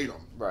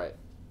verbatim. Right.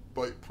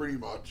 But pretty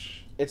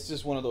much. It's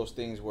just one of those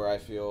things where I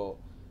feel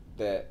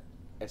that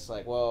it's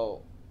like,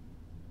 well,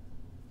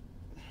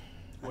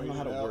 I don't know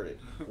how to word it.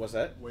 What's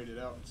that? Wait it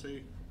out and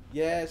see.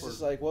 Yeah, it's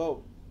just like,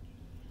 well,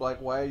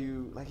 why are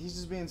you, he's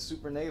just being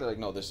super negative. Like,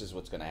 no, this is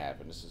what's going to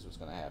happen. This is what's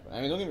going to happen. I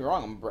mean, don't get me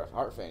wrong. I'm a Bret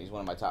Hart fan. He's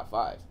one of my top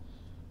 5.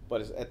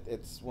 But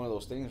it's one of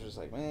those things where it's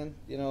like, man,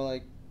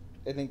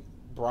 I think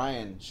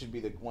Bryan should be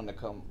the one to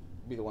come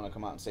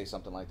out and say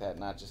something like that,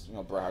 not just,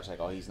 Bret Hart's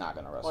like, oh, he's not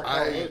going to wrestle. Like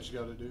how Edge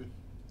got to do.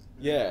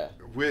 Yeah.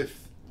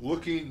 With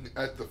looking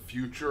at the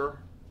future,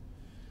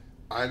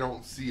 I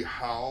don't see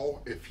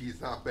how, if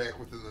he's not back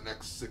within the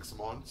next 6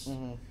 months,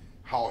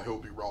 how he'll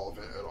be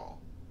relevant at all.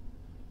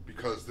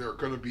 Because there are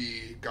going to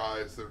be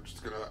guys that are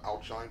just going to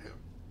outshine him.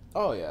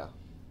 Oh, yeah.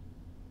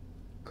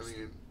 I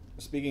mean...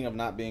 Speaking of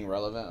not being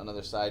relevant,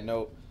 another side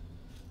note,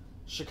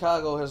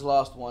 Chicago has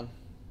lost one.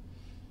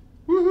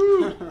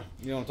 Woohoo!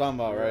 You know what I'm talking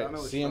about, Yeah, right? I know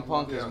what CM you're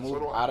Punk talking has about. moved Yeah,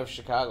 so do I. out of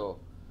Chicago.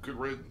 Good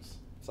riddance.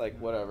 It's like,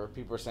 whatever.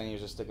 People are saying he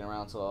was just sticking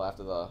around till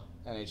after the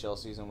NHL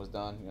season was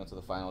done, till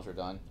the finals were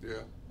done. Yeah.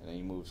 And then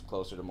he moves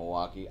closer to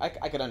Milwaukee. I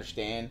could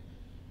understand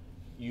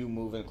you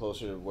moving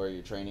closer to where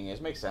your training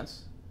is. Makes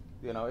sense.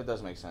 It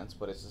does make sense.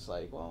 But it's just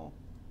like, well,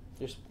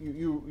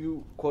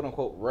 you quote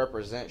unquote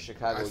represent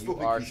Chicago. I still You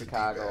think are he's a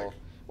Chicago. D-bag.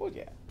 Well,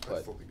 yeah. I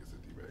But still think he's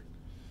a D-bag.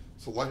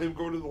 So let him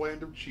go to the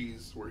land of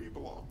cheese where he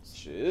belongs.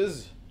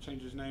 shiz.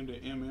 Change his name to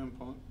MM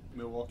Punk.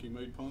 Milwaukee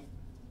made Punk.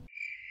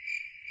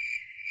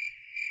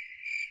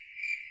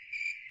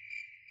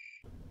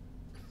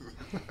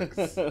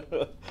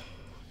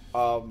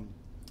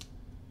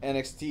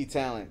 NXT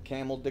talent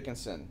Camel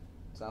Dickinson.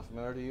 Sound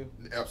familiar to you?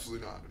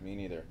 Absolutely not. Me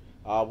neither.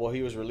 Well,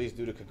 he was released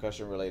due to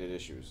concussion-related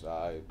issues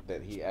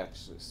that he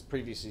actually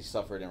previously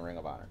suffered in Ring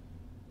of Honor.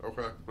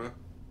 Okay.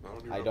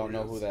 I don't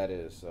know who that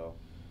is. So,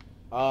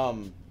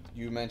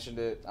 you mentioned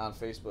it on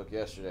Facebook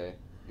yesterday.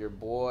 Your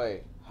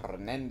boy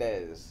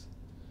Hernandez.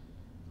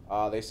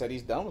 They said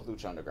he's done with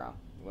Lucha Underground.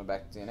 He went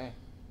back to TNA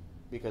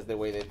because the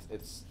way that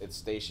it's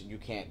stationed, you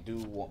can't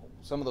do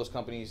some of those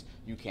companies.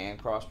 You can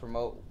cross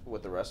promote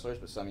with the wrestlers,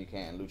 but some you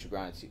can't.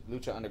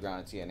 Lucha Underground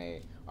and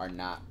TNA are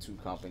not two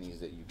companies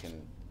that you can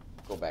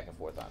go back and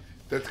forth on.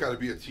 That's got to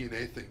be a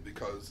TNA thing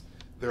because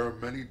there are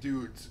many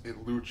dudes in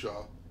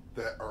Lucha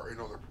that are in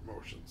other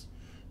promotions.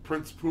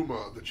 Prince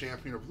Puma, the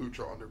champion of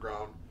Lucha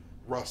Underground,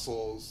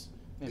 wrestles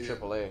In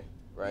AAA,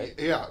 right?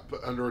 Yeah, but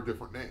under a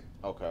different name.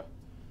 Okay.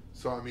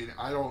 So, I mean,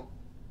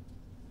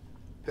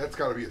 that's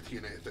got to be a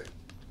TNA thing.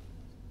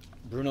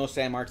 Bruno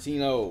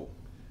Sammartino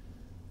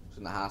was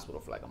in the hospital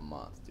for like a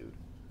month, dude.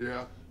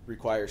 Yeah.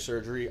 Requires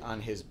surgery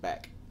on his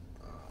back.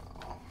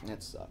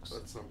 That sucks.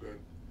 That's no good.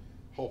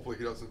 Hopefully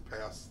he doesn't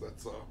pass.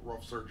 That's a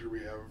rough surgery we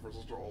have for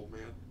such an old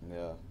man.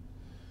 Yeah.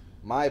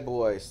 My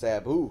boy,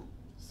 Sabu.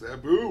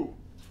 Sabu!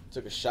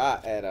 Took a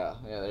shot at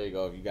there you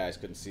go. If you guys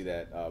couldn't see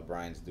that,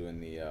 Brian's doing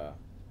the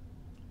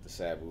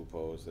Sabu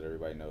pose that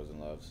everybody knows and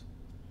loves.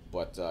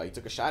 But he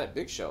took a shot at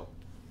Big Show.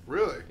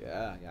 Really?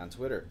 Yeah, on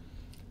Twitter.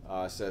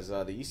 Says the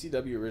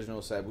ECW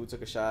original Sabu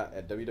took a shot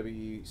at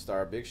WWE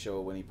star Big Show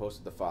when he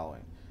posted the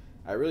following: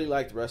 I really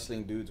liked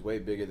wrestling dudes way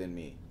bigger than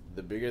me.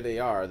 The bigger they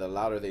are, the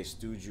louder they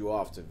stooge you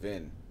off to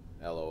Vin.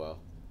 LOL.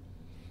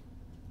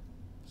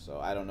 So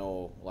I don't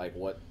know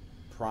what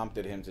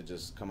prompted him to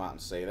just come out and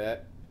say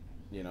that.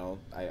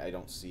 I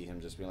don't see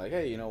him just being like,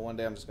 hey, one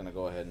day I'm just gonna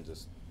go ahead and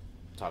just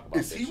talk about.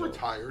 Is Big he Show.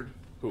 retired?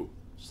 Who?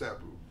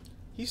 Sabu.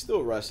 He's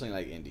still wrestling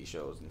like indie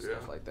shows and stuff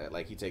Yeah. like that.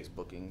 Like he takes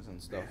bookings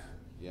and stuff.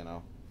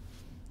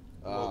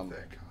 Love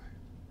that guy.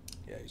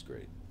 Yeah, he's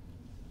great.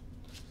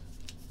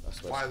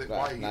 Why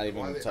Not even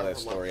why they tell that ever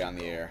story let on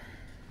the him go? air.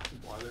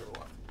 Why they ever let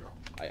him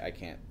go? I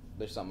can't.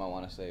 There's something I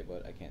want to say,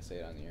 but I can't say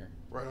it on the air.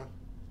 Right on.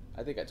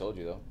 I think I told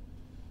you though.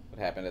 What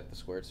happened at the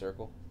squared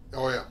circle?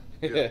 Oh,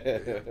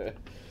 yeah.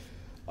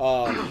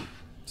 Yeah.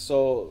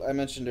 So I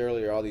mentioned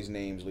earlier all these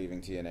names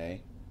leaving TNA,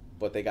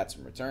 but they got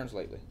some returns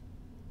lately.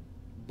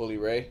 Bully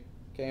Ray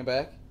came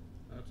back,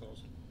 That's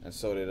awesome. and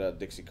so did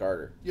Dixie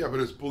Carter. Yeah, but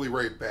is Bully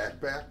Ray back?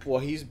 Well,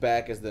 he's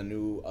back as the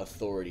new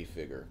authority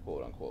figure,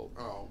 quote unquote.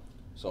 Oh.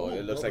 So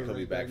it looks like he'll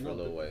be back for a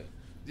little way.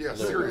 Yeah, A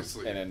little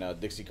seriously. way. And then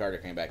Dixie Carter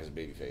came back as a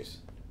babyface.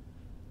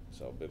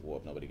 So big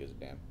whoop, nobody gives a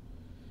damn.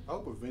 I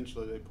hope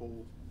eventually they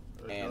pull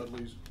And-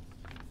 Dudley's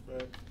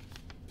back.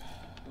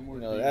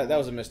 That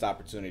was a missed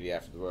opportunity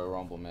after the Royal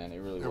Rumble, man. It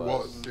really It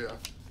was. was,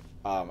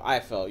 yeah. I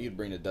felt you'd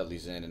bring the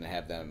Dudleys in and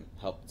have them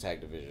help the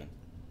tag division.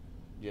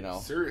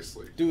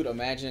 Seriously. Dude,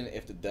 imagine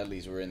if the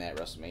Dudleys were in that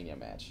WrestleMania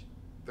match.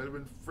 That'd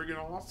have been friggin'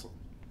 awesome.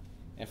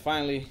 And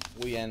finally,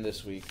 we end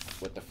this week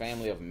with the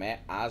family of Matt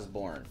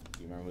Osborne.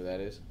 Do you remember who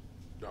that is?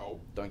 No.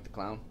 Doink the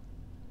Clown.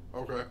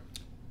 Okay.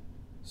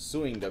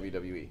 Suing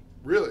WWE.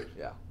 Really?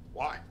 Yeah.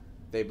 Why?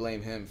 They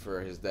blame him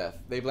for his death.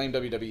 They blame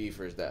WWE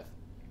for his death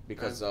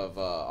because of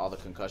all the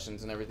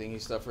concussions and everything he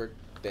suffered.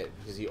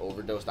 Because he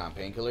overdosed on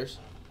painkillers.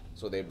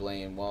 So they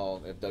blame,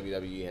 if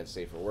WWE had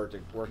safer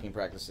working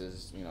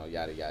practices,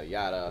 yada, yada,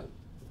 yada,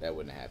 that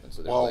wouldn't have happened.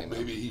 So they're blaming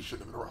maybe him. he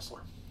shouldn't have been a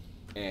wrestler.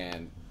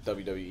 And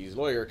WWE's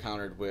lawyer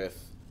countered with,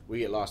 we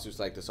get lawsuits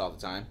like this all the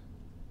time.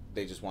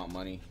 They just want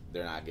money.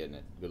 They're not getting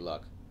it. Good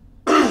luck.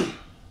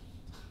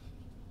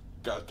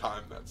 Gotta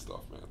time that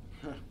stuff,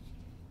 man.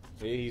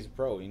 He's a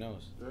pro. He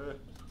knows. Yeah.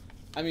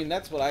 I mean,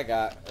 that's what I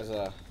got as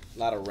a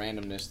lot of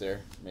randomness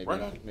there. Maybe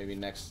Right on. maybe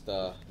next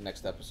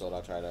episode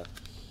I'll try to.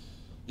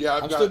 Yeah,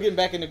 I'm still getting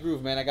back in the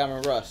groove, man. I got my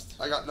rust.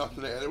 I got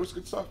nothing to add. It was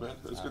good stuff, man.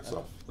 It was good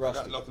stuff. Rusty.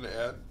 I got nothing to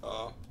add.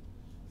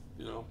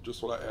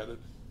 Just what I added.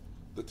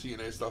 The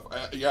TNA stuff.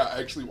 I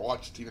actually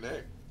watched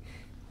TNA.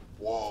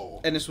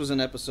 Whoa. And this was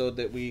an episode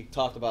that we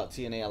talked about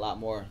TNA a lot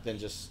more than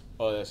just,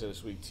 that's it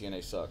this week,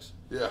 TNA sucks.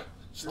 Yeah.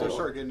 Still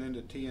start getting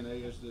into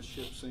TNA as the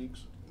ship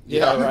sinks.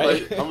 Yeah,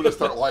 right? I'm going to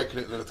start liking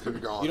it and then it's going to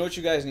be gone. You know what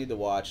you guys need to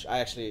watch?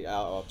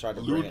 I'll try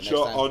to bring it next time.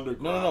 Lucha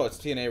Underground. No, it's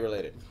TNA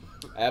related.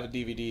 I have a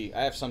DVD.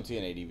 I have some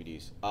TNA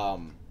DVDs.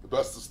 The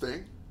Best of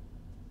Sting?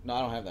 No,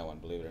 I don't have that one,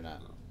 believe it or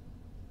not.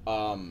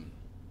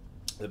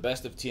 The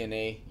Best of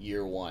TNA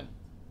Year 1.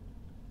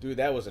 Dude,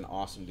 that was an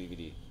awesome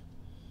DVD.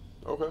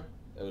 Okay.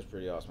 That was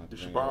pretty awesome. You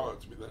should borrow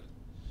it to me then.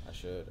 I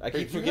should. I Hey,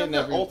 keep do you forgetting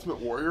have that Ultimate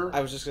Warrior?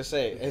 I was just gonna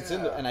say it's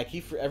in, Yeah. and I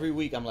keep every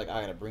week I'm like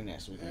I gotta bring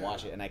that so we can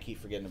watch it, and I keep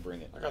forgetting to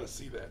bring it. I gotta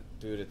see that.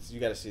 Dude, you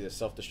gotta see the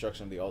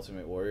Self-Destruction of the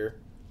Ultimate Warrior.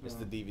 It's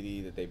the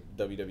DVD that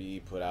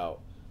WWE put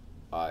out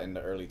in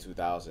the early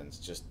 2000s,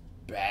 just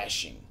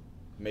bashing,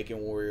 making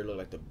Warrior look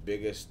like the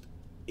biggest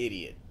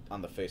idiot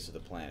on the face of the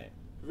planet.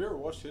 Have you ever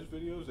watched his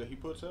videos that he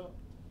puts out?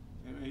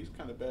 I mean, he's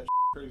kind of batshit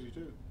crazy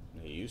too.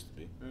 He used to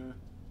be. Yeah.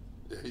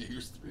 Yeah, he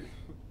used to be.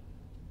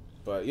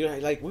 But you know,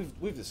 like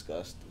we've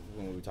discussed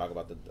when we talk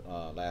about the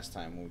last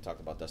time when we talked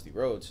about Dusty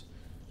Rhodes,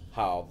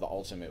 how the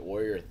Ultimate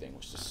Warrior thing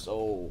was just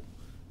so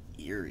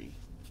eerie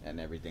and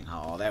everything, how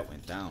all that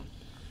went down.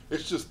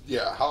 It's just,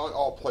 yeah, how it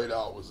all played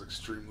out was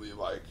extremely,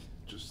 like,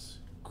 just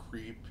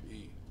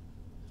creepy.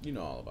 You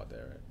know all about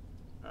that,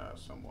 right?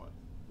 Somewhat.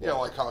 Yeah,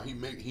 like how he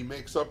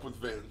makes up with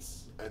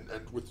Vince and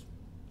with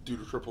due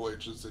to Triple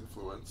H's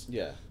influence.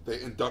 Yeah.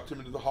 They induct him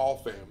into the Hall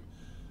of Fame.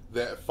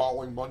 That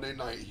following Monday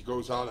night, he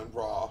goes on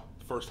Raw.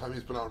 First time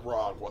he's been on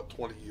Raw in,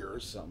 20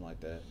 years? Something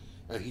like that.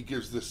 And he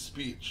gives this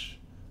speech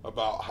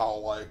about how,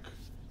 like,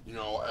 you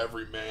know,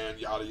 every man,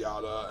 yada,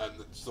 yada,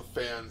 and it's the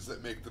fans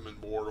that make them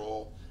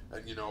immortal.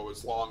 And, you know,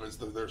 as long as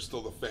they're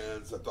still the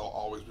fans, that they'll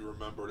always be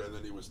remembered. And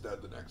then he was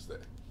dead the next day.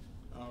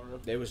 Oh,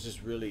 really? It was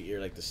just really eerie.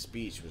 Like, the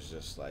speech was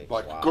just like,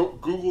 wow.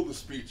 Google the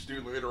speech,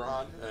 dude, later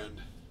on, and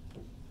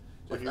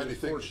Like if he was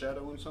anything,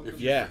 foreshadowing something?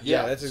 Yeah,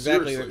 Yeah, that's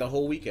exactly seriously. like the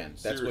whole weekend.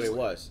 That's what it Seriously.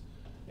 was.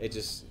 It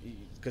just,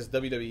 because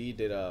WWE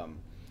did a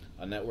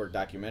network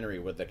documentary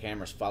where the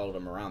cameras followed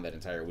him around that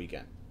entire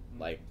weekend.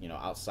 Like, you know,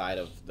 outside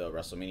of the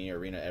WrestleMania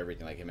arena,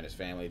 everything, like him and his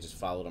family just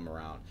followed him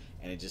around.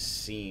 And it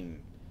just seemed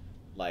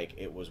like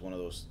it was one of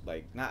those,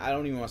 like, not, I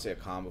don't even want to say a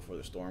calm before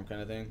the storm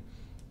kind of thing,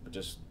 but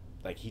just,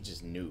 like, he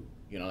just knew.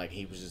 You know, like,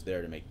 he was just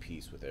there to make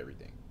peace with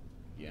everything,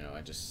 you know,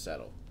 and just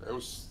settle. it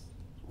was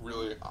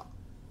really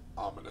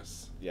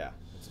ominous. Yeah.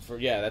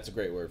 Yeah, that's a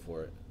great word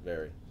for it.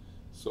 Very.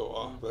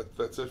 So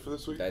that's it for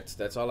this week.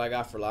 That's all I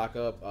got for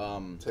lockup.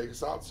 Take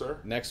us out, sir.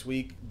 Next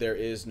week there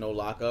is no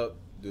lockup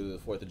due to the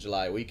 4th of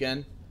July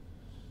weekend.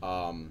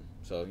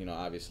 So, you know,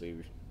 obviously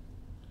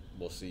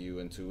we'll see you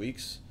in 2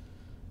 weeks.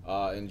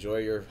 Enjoy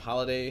your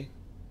holiday.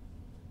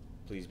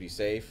 Please be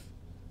safe.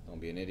 Don't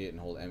be an idiot and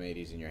hold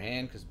M80s in your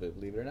hand, because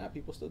believe it or not,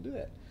 people still do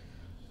that.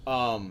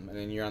 And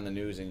then you're on the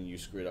news and you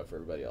screw it up for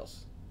everybody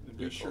else. And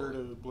be sure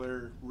to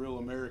blare Real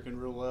American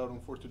real loud on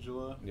 4th of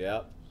July.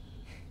 Yep.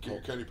 Get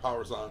your Kenny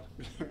Powers on.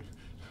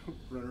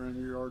 Run around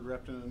your yard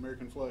wrapped in an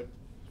American flag.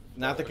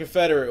 Not the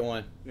Confederate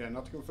one. Yeah,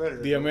 not the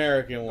Confederate. The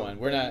American one.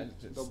 We're not.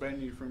 They'll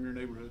ban you from your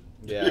neighborhood.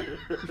 Yeah.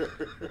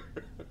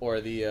 Or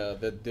the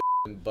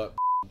and butt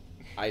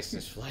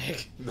ISIS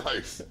flag.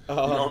 Nice. You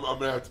know, I'm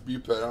gonna have to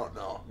beep that out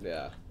now.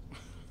 Yeah.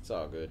 It's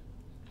all good.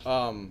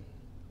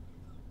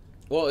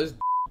 Well, is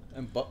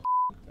and butt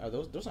are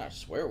those aren't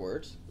swear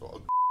words. Well,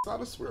 it's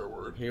not a swear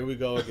word. Here we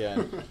go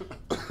again.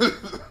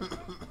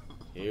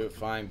 Here,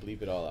 fine,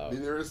 bleep it all out.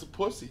 Neither is a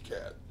pussy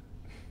cat.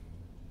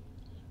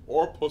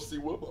 Or pussy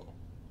willow.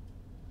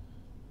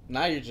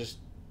 Now you're just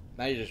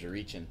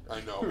reaching. I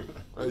know.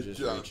 I You're did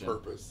just it on reaching.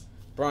 purpose.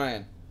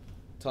 Brian,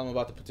 tell them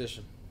about the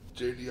petition.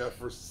 JDF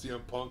versus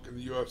CM Punk in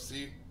the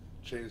UFC.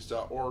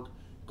 Change.org.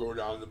 Go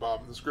down in the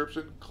bottom of the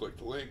description. Click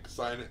the link.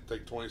 Sign it.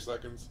 Take 20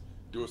 seconds.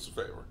 Do us a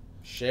favor.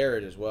 Share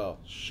it as well.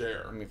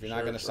 Share. I mean, if you're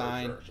not going to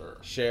sign,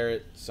 share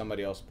it.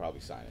 Somebody else will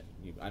probably sign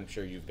it. I'm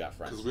sure you've got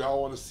friends. Because we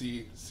all want to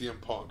see CM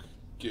Punk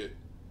get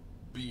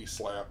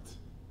slapped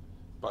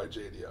by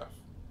JDF.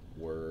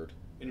 Word.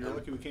 And you're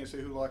lucky we can't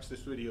say who likes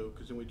this video,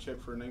 because then we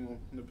check for a name on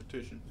the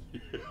petition.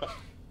 Yeah.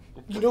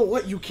 You know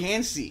what? You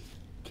can see.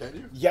 Can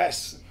you?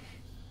 Yes.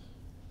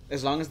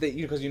 As long as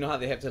because you know how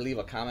they have to leave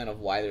a comment of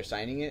why they're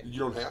signing it? You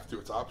don't have to.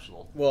 It's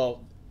optional.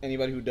 Well,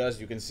 anybody who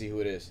does, you can see who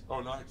it is.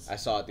 Oh, nice. I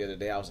saw it the other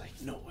day. I was like,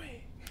 no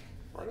way.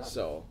 Right on.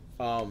 So,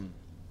 And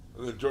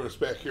then join us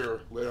back here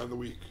later in the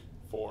week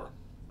for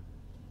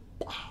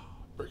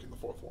breaking the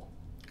fourth wall.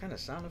 what kind of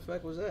sound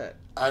effect was that?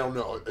 I don't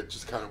know. It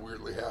just kind of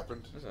weirdly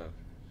happened. That's a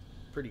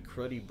pretty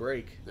cruddy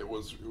break. It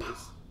was,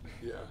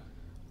 yeah.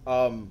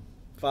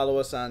 Follow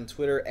us on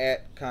Twitter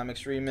at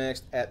Comics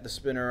Remixed, at The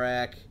Spinner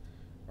Rack.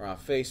 We're on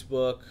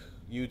Facebook,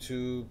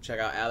 YouTube. Check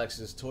out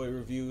Alex's toy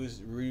reviews,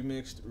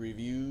 Remixed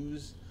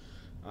reviews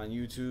on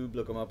YouTube.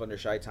 Look them up under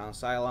Chi-Town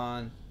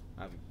Cylon.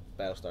 I have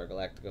Battlestar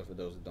Galactica for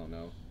those that don't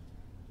know.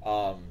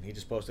 He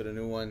just posted a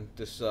new one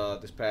this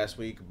past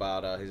week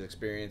about his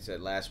experience at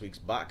last week's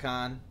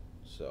BotCon.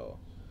 So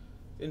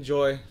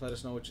enjoy. Let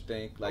us know what you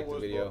think. Like the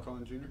video.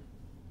 BotCon, Junior?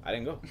 I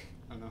didn't go.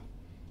 I know.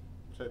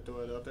 Just had to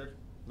throw it out there.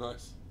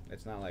 Nice.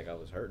 It's not like I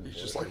was hurting. He's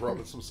for just it. like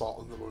rubbing some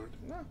salt in the wound.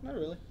 No, not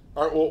really.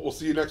 All right, well, we'll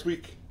see you next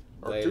week.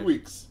 Or Later. 2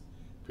 weeks.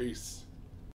 Peace.